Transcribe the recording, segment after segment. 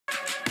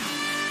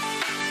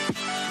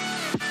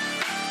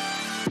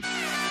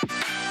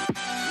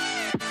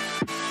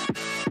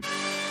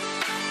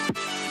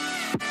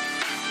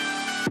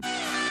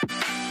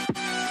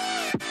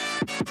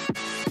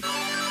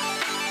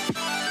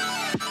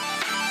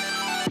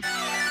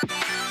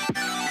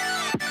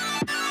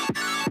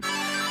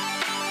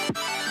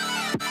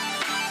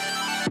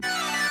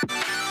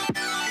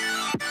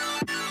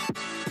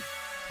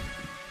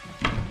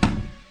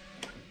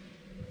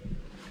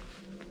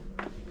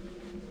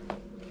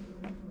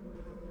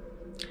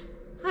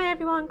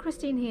everyone,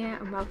 Christine here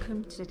and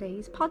welcome to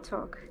today's pod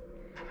talk.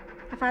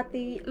 I've had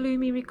the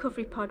Lumi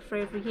Recovery Pod for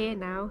over a year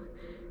now,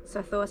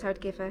 so I thought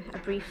I'd give a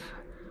brief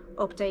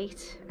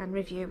update and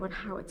review on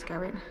how it's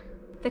going.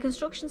 The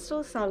construction's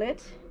still solid.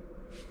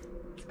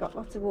 It's got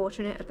lots of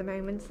water in it at the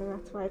moment, so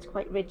that's why it's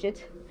quite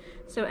rigid.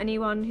 So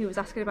anyone who was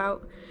asking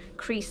about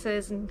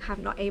creases and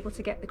not able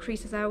to get the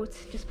creases out,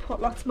 just put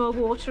lots more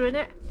water in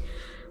it.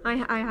 I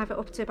have it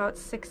up to about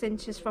 6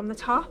 inches from the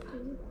top,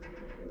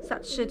 so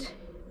that should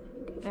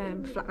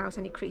flatten out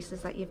any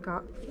creases that you've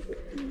got.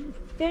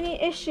 The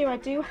only issue I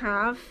do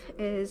have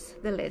is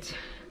the lid.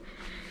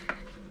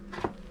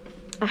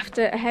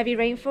 After a heavy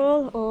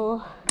rainfall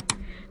or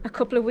a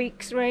couple of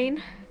weeks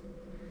rain,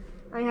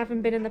 I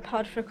haven't been in the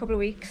pod for a couple of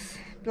weeks.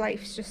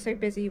 Life's just so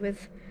busy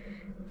with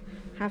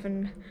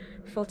having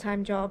a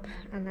full-time job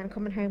and then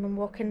coming home and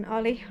walking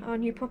Ollie, our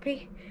new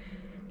puppy.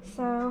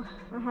 So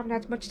I haven't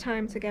had much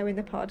time to go in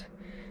the pod.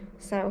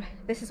 So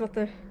this is what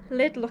the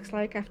lid looks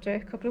like after a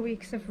couple of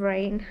weeks of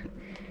rain.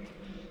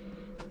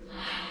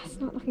 It's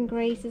not looking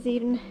great. There's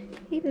even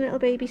a little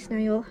baby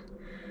snail.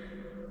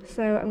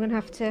 So I'm gonna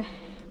have to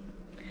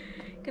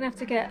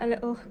get a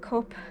little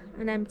cup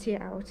and empty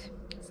it out.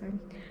 So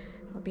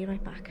I'll be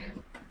right back.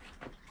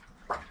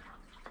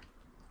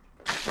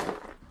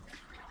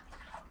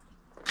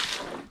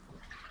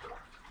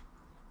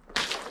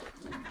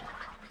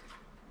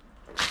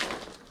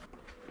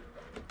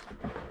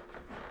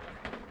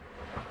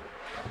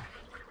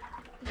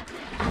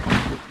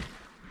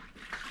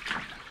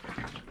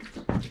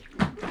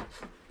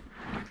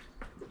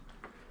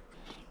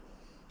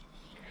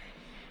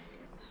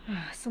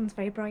 Sun's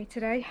very bright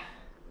today.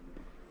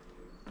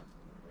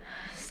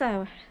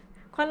 So,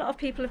 quite a lot of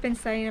people have been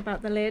saying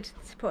about the lid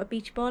to put a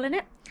beach ball in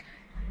it.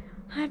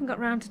 I haven't got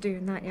round to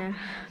doing that yet,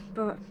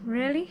 but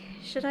really,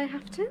 should I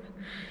have to?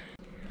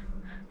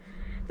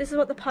 This is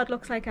what the pod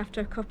looks like after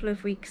a couple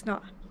of weeks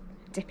not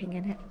dipping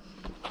in it.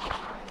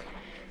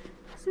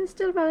 So it's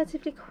still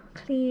relatively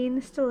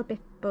clean, still a bit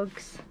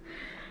bugs.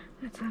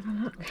 Let's have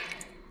a look.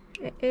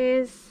 It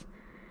is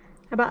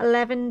about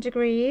 11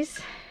 degrees.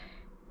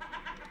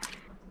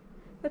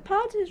 The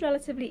pod is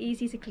relatively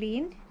easy to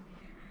clean.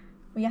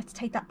 We have to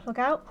take that plug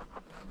out.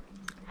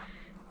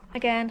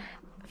 Again,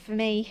 for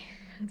me,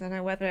 I don't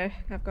know whether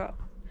I've got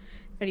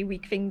very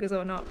weak fingers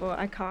or not, but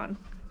I can't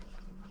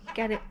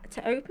get it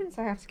to open,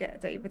 so I have to get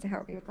David to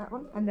help me with that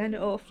one. And then it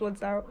all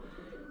floods out.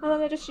 And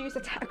then I just use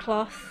a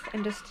cloth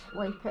and just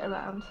wipe it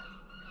around.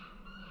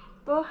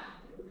 But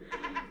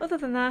other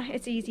than that,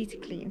 it's easy to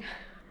clean.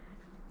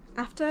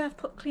 After I've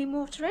put clean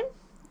water in,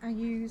 I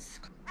use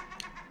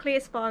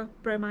Clear Spa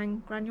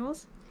bromine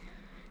granules.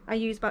 I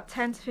use about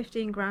 10 to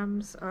 15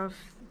 grams of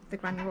the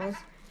granules.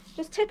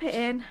 Just tip it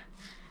in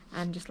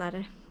and just let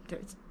it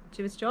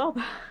do its job.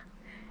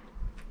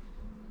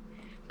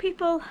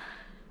 People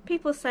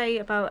say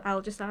about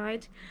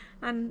algicide,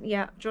 and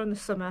yeah, during the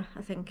summer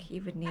I think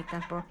you would need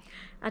that, but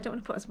I don't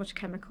want to put as much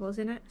chemicals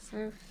in it,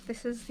 so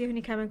this is the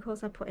only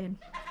chemicals I put in.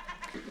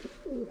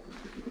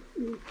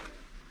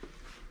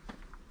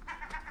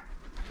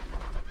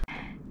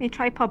 My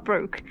tripod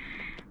broke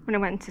when I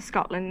went to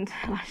Scotland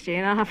last year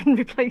and I haven't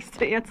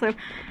replaced it yet, so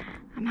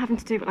I'm having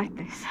to do it like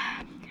this.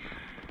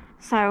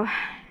 So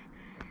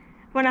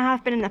when I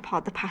have been in the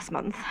pod the past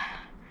month,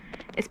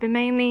 it's been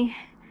mainly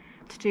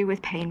to do with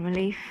pain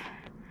relief.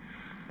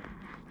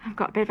 I've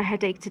got a bit of a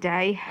headache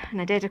today, and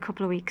I did a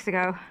couple of weeks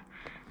ago,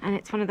 and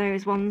it's one of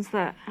those ones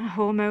that are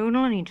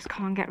hormonal and you just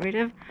can't get rid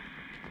of.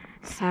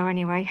 So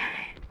anyway,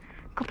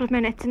 a couple of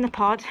minutes in the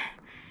pod,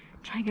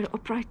 try and get it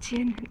upright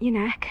to your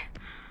neck.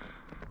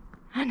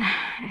 And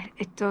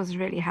it does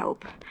really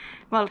help.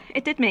 Well,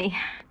 it did me.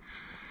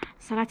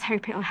 So let's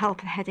hope it'll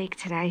help the headache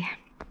today.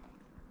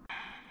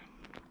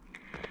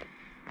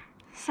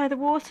 So the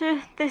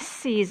water this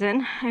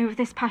season, over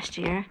this past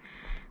year,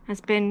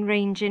 has been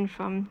ranging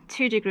from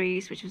 2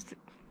 degrees, which was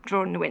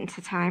during the winter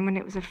time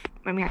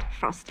when we had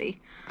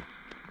frosty.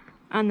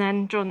 And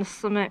then during the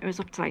summer it was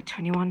up to like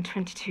 21,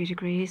 22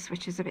 degrees,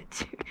 which is a bit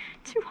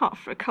too hot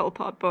for a cold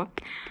pod,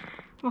 but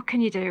what can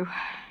you do?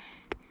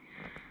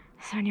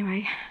 So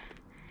anyway,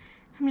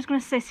 I'm just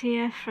going to sit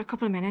here for a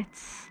couple of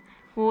minutes.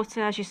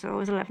 Water, as you saw,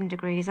 was 11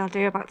 degrees. I'll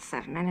do about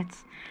 7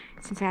 minutes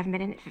since I haven't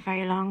been in it for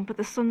very long, but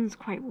the sun's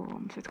quite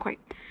warm, so it's quite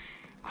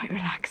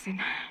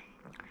relaxing.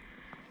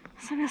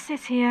 So I'm going to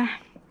sit here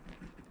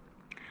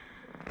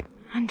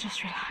and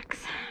just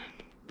relax.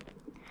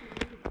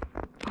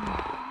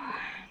 Oh.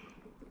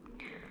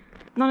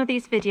 None of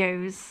these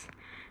videos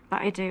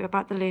that I do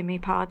about the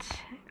Lumi Pod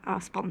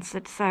are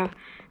sponsored, so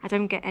I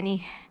don't get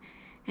any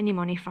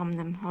money from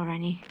them or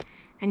any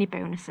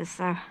bonuses,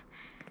 so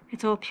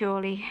it's all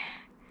purely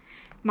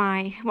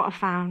what I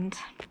found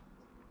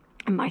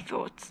and my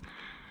thoughts.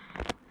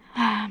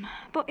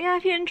 But yeah,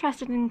 if you're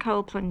interested in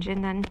cold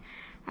plunging, then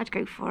I'd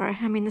go for it.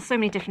 I mean, there's so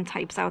many different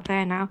types out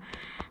there now,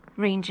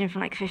 ranging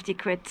from like 50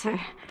 quid to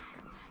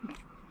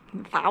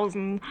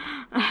 1,000.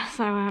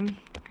 So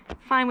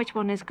find which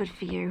one is good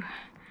for you.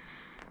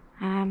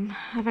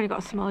 I've only got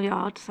a small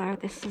yard, so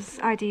this is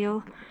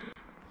ideal.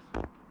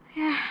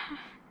 Yeah,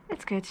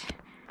 it's good.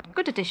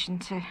 good addition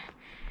to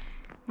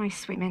my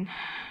swimming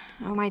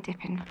or my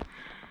dipping.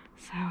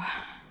 So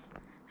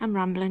I'm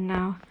rambling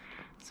now,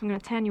 so I'm going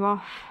to turn you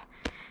off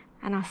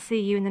and I'll see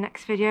you in the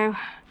next video.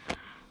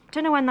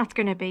 Don't know when that's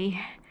going to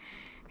be,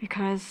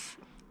 because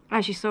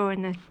as you saw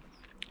in the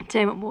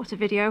Dermot Water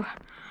video,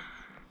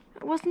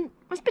 it was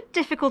a bit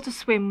difficult to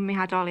swim when we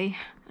had Ollie,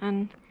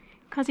 and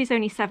because he's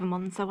only 7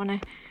 months, I want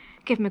to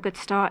give him a good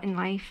start in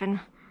life and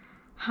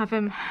have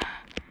him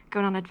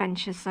going on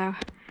adventures. So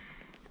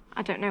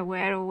I don't know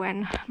where or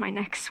when my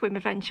next swim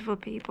adventure will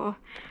be, but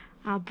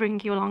I'll bring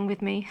you along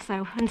with me.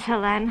 So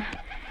until then,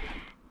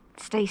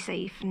 stay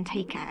safe and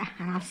take care,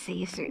 and I'll see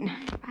you soon.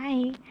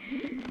 Bye.